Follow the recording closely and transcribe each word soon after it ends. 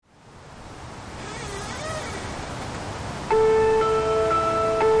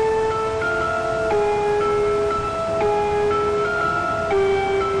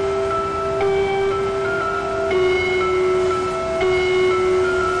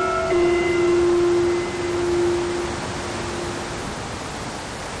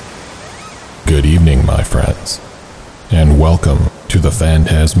evening, my friends, and welcome to the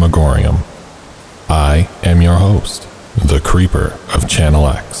Phantasmagorium. I am your host, the Creeper of Channel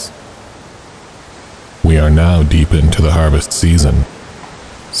X. We are now deep into the harvest season.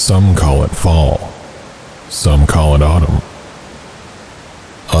 Some call it fall, some call it autumn,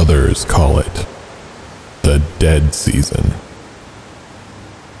 others call it the dead season.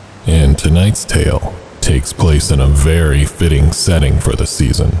 And tonight's tale takes place in a very fitting setting for the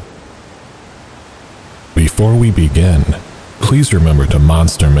season. Before we begin, please remember to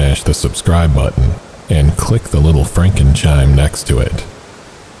monster mash the subscribe button and click the little Franken chime next to it.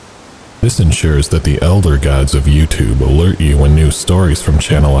 This ensures that the elder gods of YouTube alert you when new stories from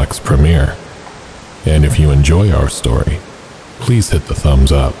Channel X premiere. And if you enjoy our story, please hit the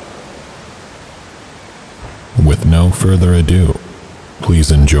thumbs up. With no further ado,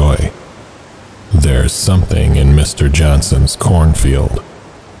 please enjoy There's Something in Mr. Johnson's Cornfield.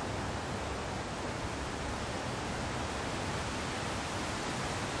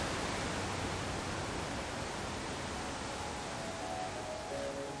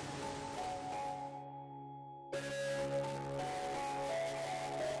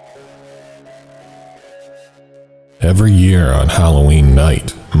 Every year on Halloween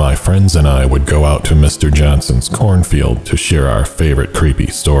night, my friends and I would go out to Mr. Johnson's cornfield to share our favorite creepy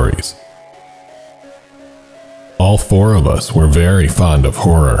stories. All four of us were very fond of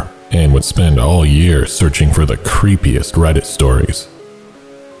horror and would spend all year searching for the creepiest Reddit stories.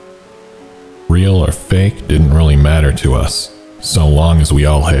 Real or fake didn't really matter to us, so long as we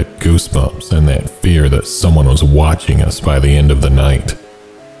all had goosebumps and that fear that someone was watching us by the end of the night.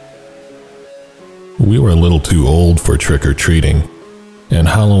 We were a little too old for trick-or-treating, and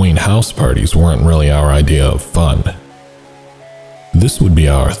Halloween house parties weren't really our idea of fun. This would be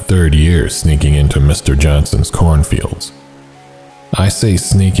our third year sneaking into Mr. Johnson's cornfields. I say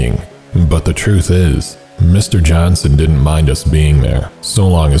sneaking, but the truth is, Mr. Johnson didn't mind us being there, so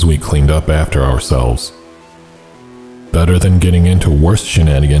long as we cleaned up after ourselves. Better than getting into worse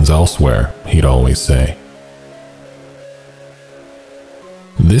shenanigans elsewhere, he'd always say.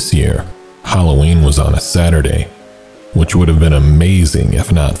 This year, Halloween was on a Saturday, which would have been amazing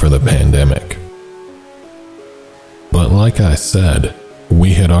if not for the pandemic. But like I said,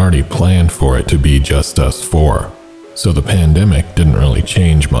 we had already planned for it to be just us four, so the pandemic didn't really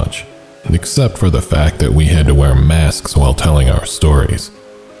change much, except for the fact that we had to wear masks while telling our stories.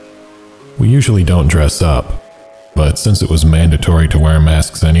 We usually don't dress up, but since it was mandatory to wear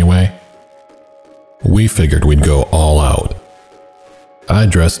masks anyway, we figured we'd go all out. I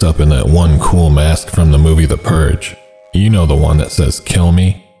dressed up in that one cool mask from the movie The Purge. You know, the one that says "Kill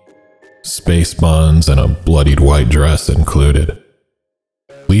me"? Space buns and a bloodied white dress included.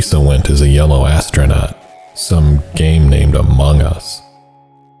 Lisa went as a yellow astronaut, some game named Among Us.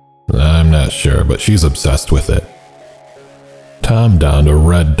 I'm not sure, but she's obsessed with it. Tom donned a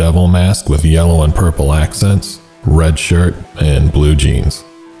red devil mask with yellow and purple accents, red shirt, and blue jeans.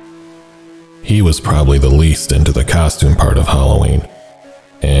 He was probably the least into the costume part of Halloween.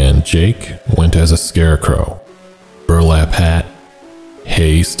 And Jake went as a scarecrow, burlap hat,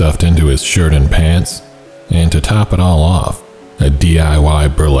 hay stuffed into his shirt and pants, and to top it all off, a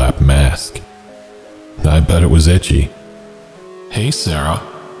DIY burlap mask. I bet it was itchy. "Hey, Sarah."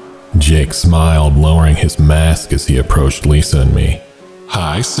 Jake smiled, lowering his mask as he approached Lisa and me.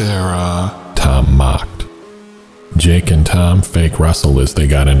 "Hi, Sarah," Tom mocked. Jake and Tom fake wrestled as they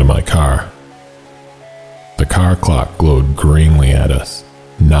got into my car. The car clock glowed greenly at us.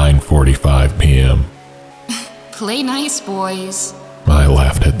 9:45 p.m. Play nice, boys. I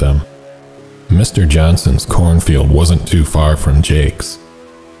laughed at them. Mr. Johnson's cornfield wasn't too far from Jake's.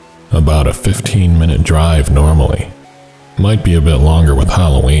 About a 15-minute drive normally. Might be a bit longer with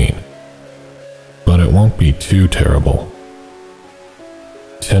Halloween. But it won't be too terrible.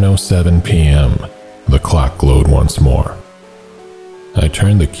 10:07 p.m. The clock glowed once more. I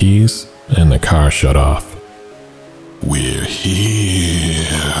turned the keys and the car shut off. "We're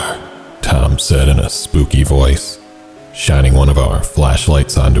here," Tom said in a spooky voice, shining one of our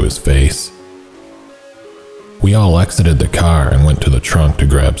flashlights onto his face. We all exited the car and went to the trunk to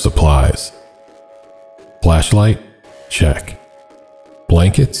grab supplies. Flashlight? Check.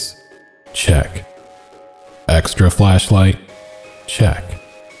 Blankets? Check. Extra flashlight? Check.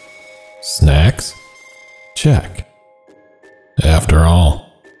 Snacks? Check. After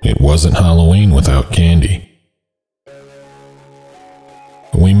all, it wasn't Halloween without candy.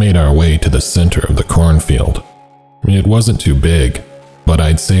 We made our way to the center of the cornfield. It wasn't too big, but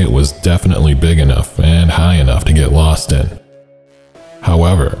I'd say it was definitely big enough and high enough to get lost in.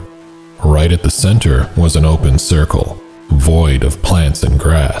 However, right at the center was an open circle, void of plants and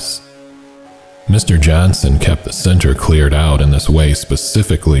grass. Mr. Johnson kept the center cleared out in this way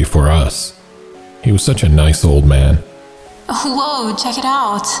specifically for us. He was such a nice old man. Whoa, check it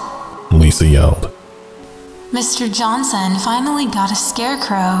out. Lisa yelled. Mr. Johnson finally got a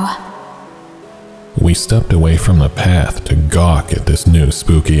scarecrow. We stepped away from the path to gawk at this new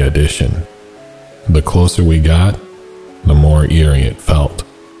spooky addition. The closer we got, the more eerie it felt.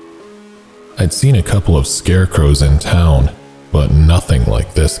 I'd seen a couple of scarecrows in town, but nothing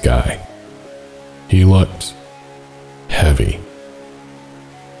like this guy. He looked heavy.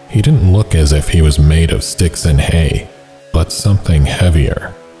 He didn't look as if he was made of sticks and hay, but something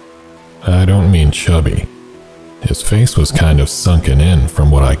heavier. I don't mean chubby. His face was kind of sunken in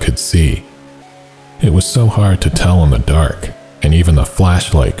from what I could see. It was so hard to tell in the dark, and even the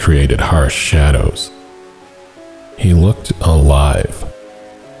flashlight created harsh shadows. He looked alive.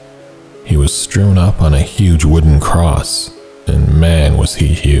 He was strewn up on a huge wooden cross, and man was he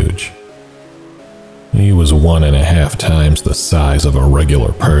huge. He was 1.5 times the size of a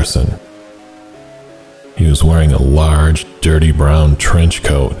regular person. He was wearing a large, dirty brown trench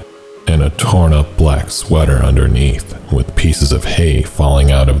coat and a torn-up black sweater underneath with pieces of hay falling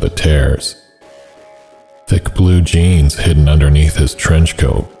out of the tears. Thick blue jeans hidden underneath his trench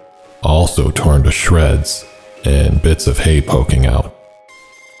coat, also torn to shreds, and bits of hay poking out.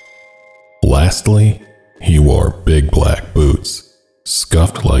 Lastly, he wore big black boots,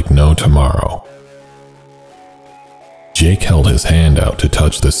 scuffed like no tomorrow. Jake held his hand out to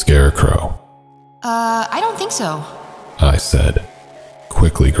touch the scarecrow. I don't think so. I said,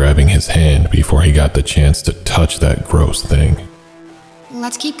 quickly grabbing his hand before he got the chance to touch that gross thing.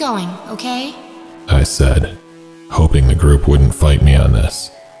 Let's keep going, okay? I said, hoping the group wouldn't fight me on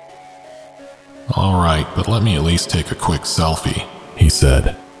this. Alright, but let me at least take a quick selfie, he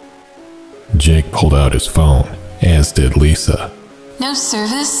said. Jake pulled out his phone, as did Lisa. No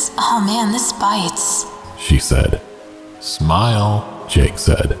service? Oh man, this bites. She said. Smile, Jake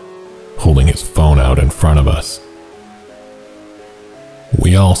said, holding his phone out in front of us.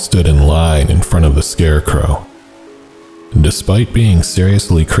 We all stood in line in front of the scarecrow. Despite being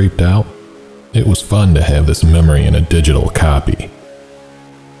seriously creeped out, it was fun to have this memory in a digital copy.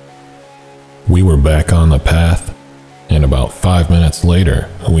 We were back on the path, and about 5 minutes later,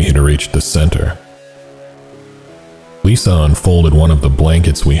 we had reached the center. Lisa unfolded one of the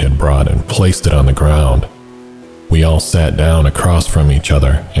blankets we had brought and placed it on the ground. We all sat down across from each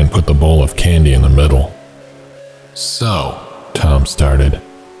other and put the bowl of candy in the middle. So, Tom started.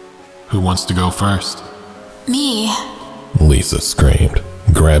 Who wants to go first? Me. Lisa screamed,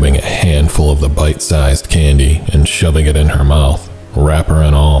 grabbing a handful of the bite-sized candy and shoving it in her mouth, wrapper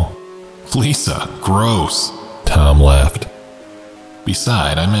and all. Lisa, gross, Tom laughed.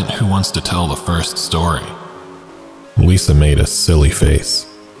 Beside, I meant who wants to tell the first story? Lisa made a silly face,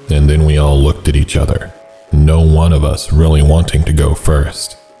 and then we all looked at each other, no one of us really wanting to go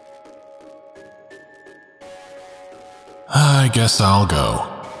first. I guess I'll go.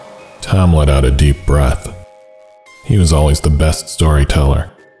 Tom let out a deep breath. He was always the best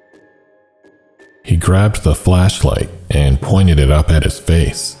storyteller. He grabbed the flashlight and pointed it up at his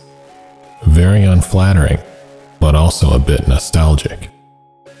face. Very unflattering, but also a bit nostalgic.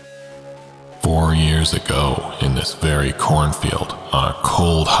 4 years ago, in this very cornfield, on a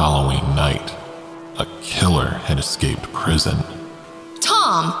cold Halloween night, a killer had escaped prison.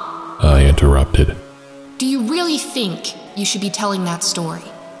 Tom! I interrupted. Do you really think you should be telling that story?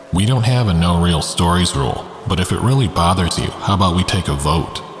 We don't have a no real stories rule, but if it really bothers you, how about we take a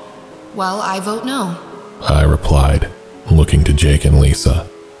vote? Well, I vote no. I replied, looking to Jake and Lisa.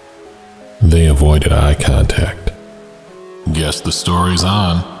 They avoided eye contact. Guess the story's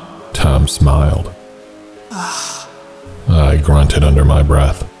on, Tom smiled. I grunted under my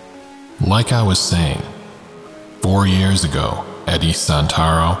breath. Like I was saying, 4 years ago, Eddie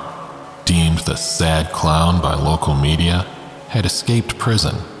Santaro, deemed the sad clown by local media, had escaped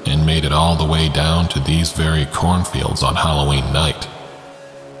prison and made it all the way down to these very cornfields on Halloween night.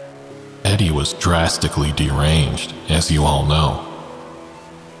 Eddie was drastically deranged, as you all know.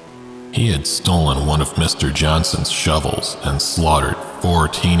 He had stolen one of Mr. Johnson's shovels and slaughtered 4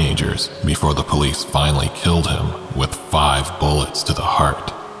 teenagers before the police finally killed him with 5 bullets to the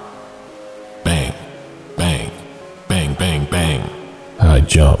heart. Bang, bang, bang, bang, bang. I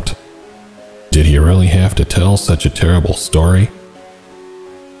jumped. Did he really have to tell such a terrible story?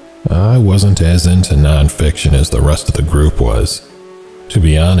 I wasn't as into nonfiction as the rest of the group was. To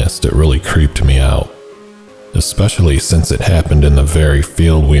be honest, it really creeped me out, especially since it happened in the very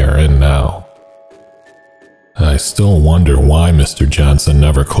field we are in now. I still wonder why Mr. Johnson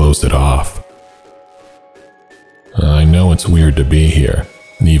never closed it off. I know it's weird to be here,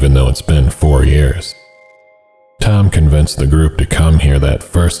 even though it's been 4 years. Tom convinced the group to come here that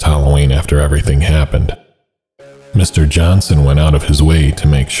first Halloween after everything happened. Mr. Johnson went out of his way to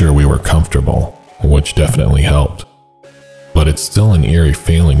make sure we were comfortable, which definitely helped. But it's still an eerie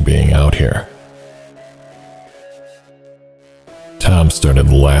feeling being out here. Tom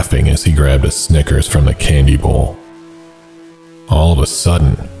started laughing as he grabbed a Snickers from the candy bowl. All of a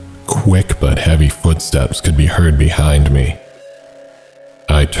sudden, quick but heavy footsteps could be heard behind me.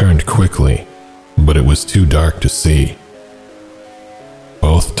 I turned quickly, but it was too dark to see.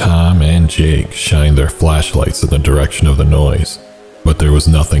 Both Tom and Jake shined their flashlights in the direction of the noise, but there was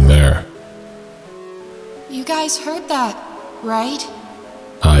nothing there. You guys heard that, right?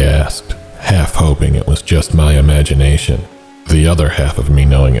 I asked, half hoping it was just my imagination, the other half of me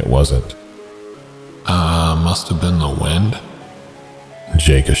knowing it wasn't. Must have been the wind,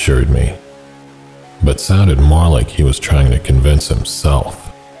 Jake assured me, but sounded more like he was trying to convince himself.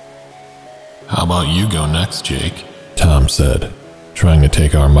 How about you go next, Jake? Tom said, trying to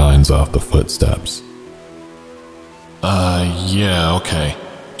take our minds off the footsteps. Yeah, okay,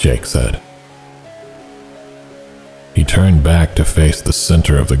 Jake said. He turned back to face the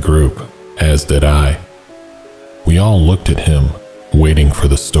center of the group, as did I. We all looked at him, waiting for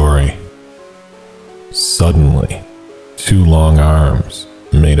the story. Suddenly, 2 long arms,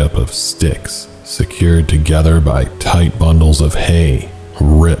 made up of sticks, secured together by tight bundles of hay,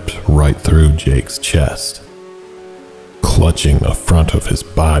 ripped right through Jake's chest, clutching the front of his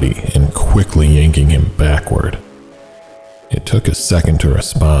body and quickly yanking him backward. It took a second to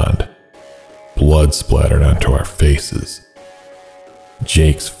respond. Blood splattered onto our faces.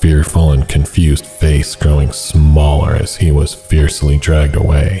 Jake's fearful and confused face growing smaller as he was fiercely dragged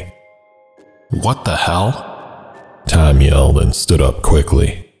away. What the hell? Tom yelled and stood up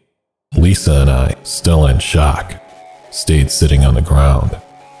quickly. Lisa and I, still in shock, stayed sitting on the ground.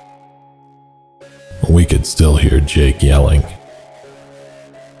 We could still hear Jake yelling.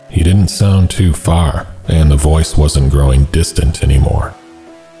 He didn't sound too far, and the voice wasn't growing distant anymore.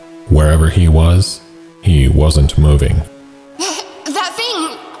 Wherever he wasn't moving. That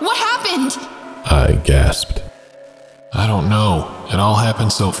thing! What happened? I gasped. I don't know. It all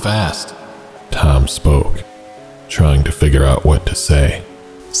happened so fast. Tom spoke, trying to figure out what to say.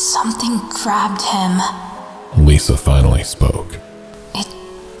 Something grabbed him. Lisa finally spoke. It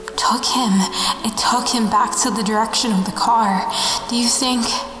took him back to the direction of the car. Do you think?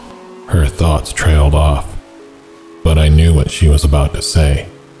 Her thoughts trailed off, but I knew what she was about to say.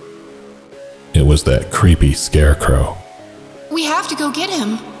 It was that creepy scarecrow. We have to go get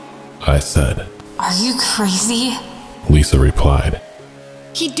him. I said. Are you crazy? Lisa replied.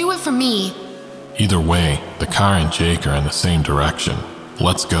 He'd do it for me. Either way, the car and Jake are in the same direction.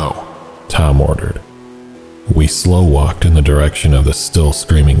 Let's go, Tom ordered. We slow walked in the direction of the still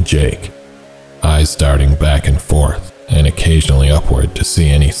screaming Jake, eyes darting back and forth and occasionally upward to see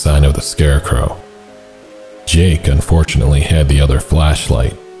any sign of the scarecrow. Jake unfortunately had the other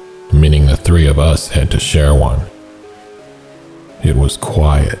flashlight, meaning the 3 of us had to share one. It was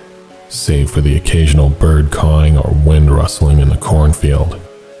quiet, save for the occasional bird cawing or wind rustling in the cornfield.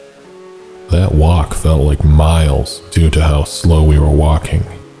 That walk felt like miles due to how slow we were walking,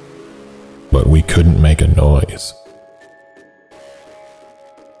 but we couldn't make a noise.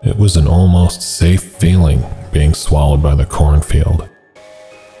 It was an almost safe feeling being swallowed by the cornfield.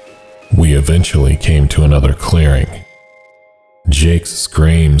 We eventually came to another clearing. Jake's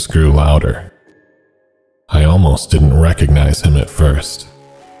screams grew louder. I almost didn't recognize him at first.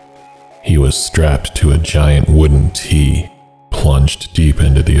 He was strapped to a giant wooden T, plunged deep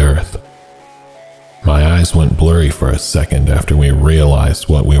into the earth. My eyes went blurry for a second after we realized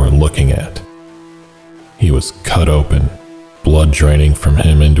what we were looking at. He was cut open, blood draining from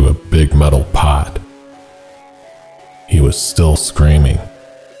him into a big metal pot. He was still screaming,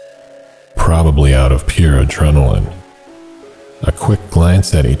 probably out of pure adrenaline. A quick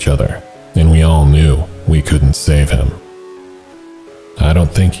glance at each other, and we all knew we couldn't save him. I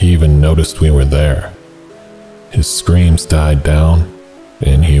don't think he even noticed we were there. His screams died down,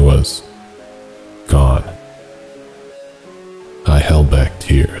 and he was gone. I held back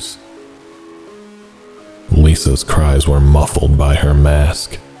tears. Lisa's cries were muffled by her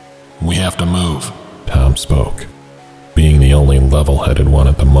mask. We have to move, Tom spoke, being the only level-headed one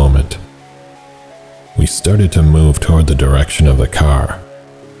at the moment. We started to move toward the direction of the car.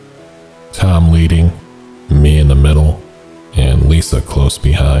 Tom leading, me in the middle, and Lisa close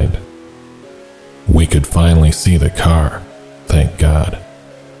behind. We could finally see the car, thank God.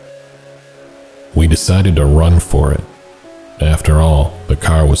 We decided to run for it. After all, the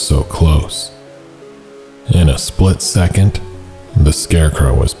car was so close. In a split second, the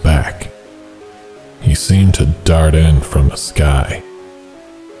Scarecrow was back. He seemed to dart in from the sky.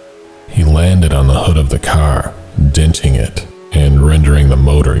 He landed on the hood of the car, denting it and rendering the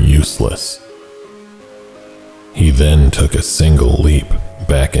motor useless. He then took a single leap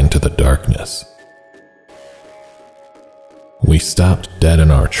back into the darkness. We stopped dead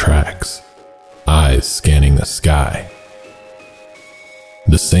in our tracks, eyes scanning the sky.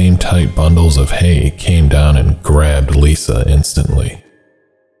 The same tight bundles of hay came down and grabbed Lisa instantly.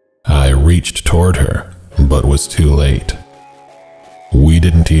 I reached toward her, but was too late. We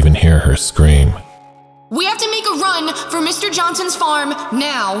didn't even hear her scream. We have to make a run for Mr. Johnson's farm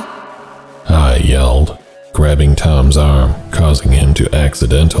now. I yelled, grabbing Tom's arm, causing him to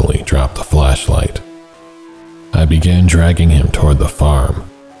accidentally drop the flashlight. I began dragging him toward the farm.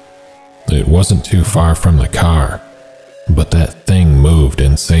 It wasn't too far from the car, but that thing moved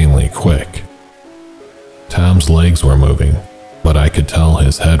insanely quick. Tom's legs were moving, but I could tell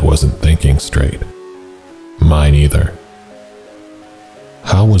his head wasn't thinking straight. Mine either.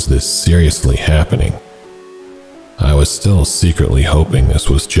 How was this seriously happening? I was still secretly hoping this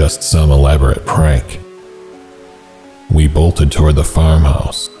was just some elaborate prank. We bolted toward the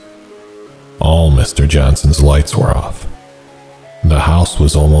farmhouse. All Mr. Johnson's lights were off. The house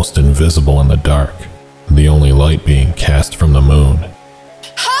was almost invisible in the dark, the only light being cast from the moon.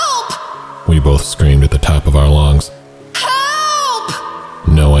 Help! We both screamed at the top of our lungs. Help!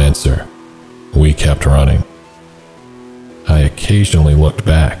 No answer. We kept running. I occasionally looked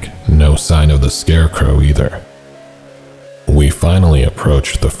back, no sign of the Scarecrow either. We finally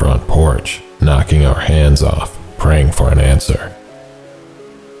approached the front porch, knocking our hands off, praying for an answer.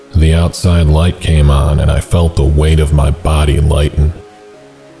 The outside light came on and I felt the weight of my body lighten.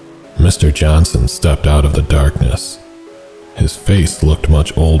 Mr. Johnson stepped out of the darkness. His face looked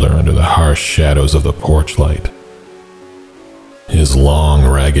much older under the harsh shadows of the porch light. His long,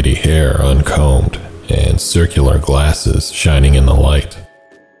 raggedy hair uncombed and circular glasses shining in the light.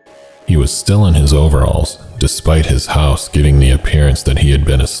 He was still in his overalls, despite his house giving the appearance that he had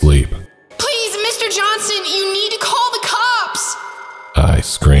been asleep. Please, Mr. Johnson, you need to call the cops! I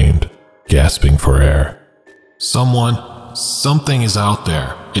screamed, gasping for air. Something is out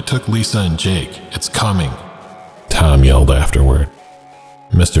there. It took Lisa and Jake. It's coming. Tom yelled afterward.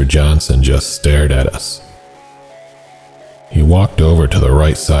 Mr. Johnson just stared at us. He walked over to the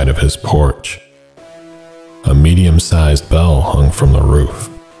right side of his porch. A medium-sized bell hung from the roof.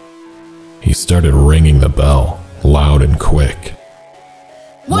 He started ringing the bell, loud and quick.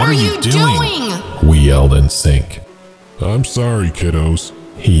 What are you doing? We yelled in sync. I'm sorry, kiddos,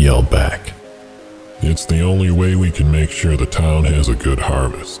 He yelled back. it's the only way we can make sure the town has a good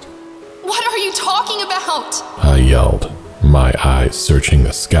harvest. What are you talking about? I yelled, my eyes searching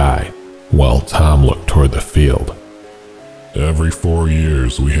the sky, while Tom looked toward the field. Every 4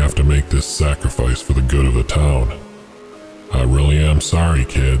 years we have to make this sacrifice for the good of the town. I really am sorry,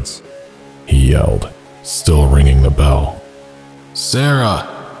 kids. He yelled, still ringing the bell. Sarah!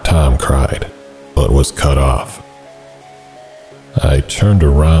 Tom cried, but was cut off. I turned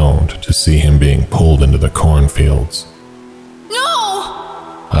around to see him being pulled into the cornfields. No!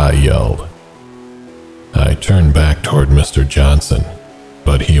 I yelled. I turned back toward Mr. Johnson,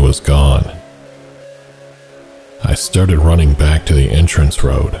 but he was gone. I started running back to the entrance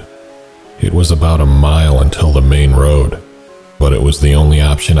road. It was about a mile until the main road, but it was the only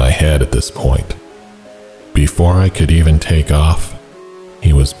option I had at this point. Before I could even take off,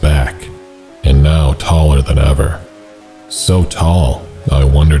 he was back, and now taller than ever. So tall, I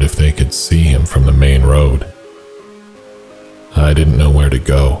wondered if they could see him from the main road. I didn't know where to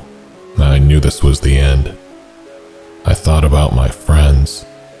go. I knew this was the end. I thought about my friends.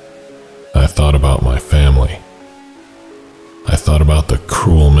 I thought about my family. I thought about the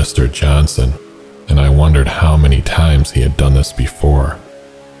cruel Mr. Johnson, and I wondered how many times he had done this before.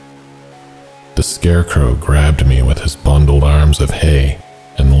 The Scarecrow grabbed me with his bundled arms of hay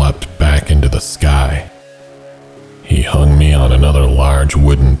and leapt back into the sky. He hung me on another large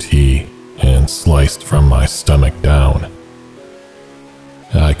wooden tee and sliced from my stomach down.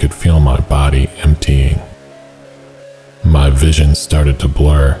 I could feel my body emptying. My vision started to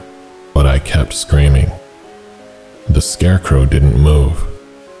blur, but I kept screaming. The Scarecrow didn't move.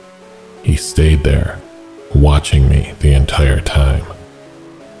 He stayed there, watching me the entire time,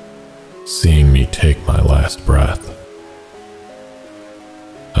 seeing me take my last breath.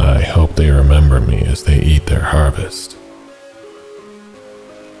 I hope they remember me as they eat their harvest.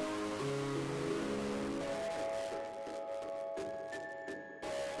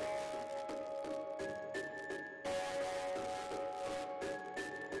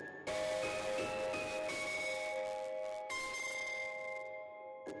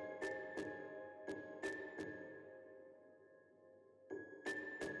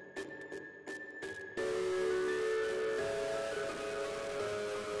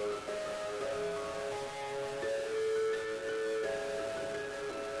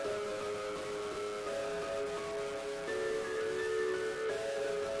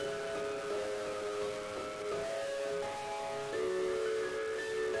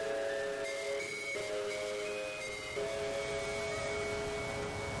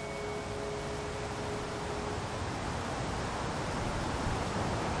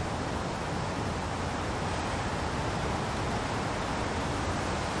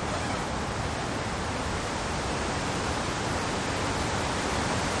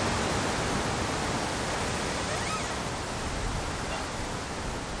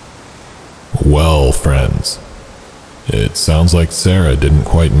 Well, friends, it sounds like Sarah didn't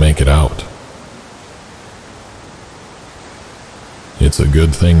quite make it out. It's a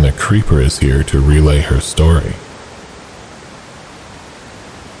good thing the Creeper is here to relay her story.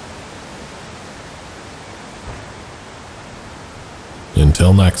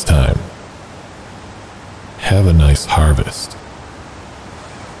 Until next time, have a nice harvest.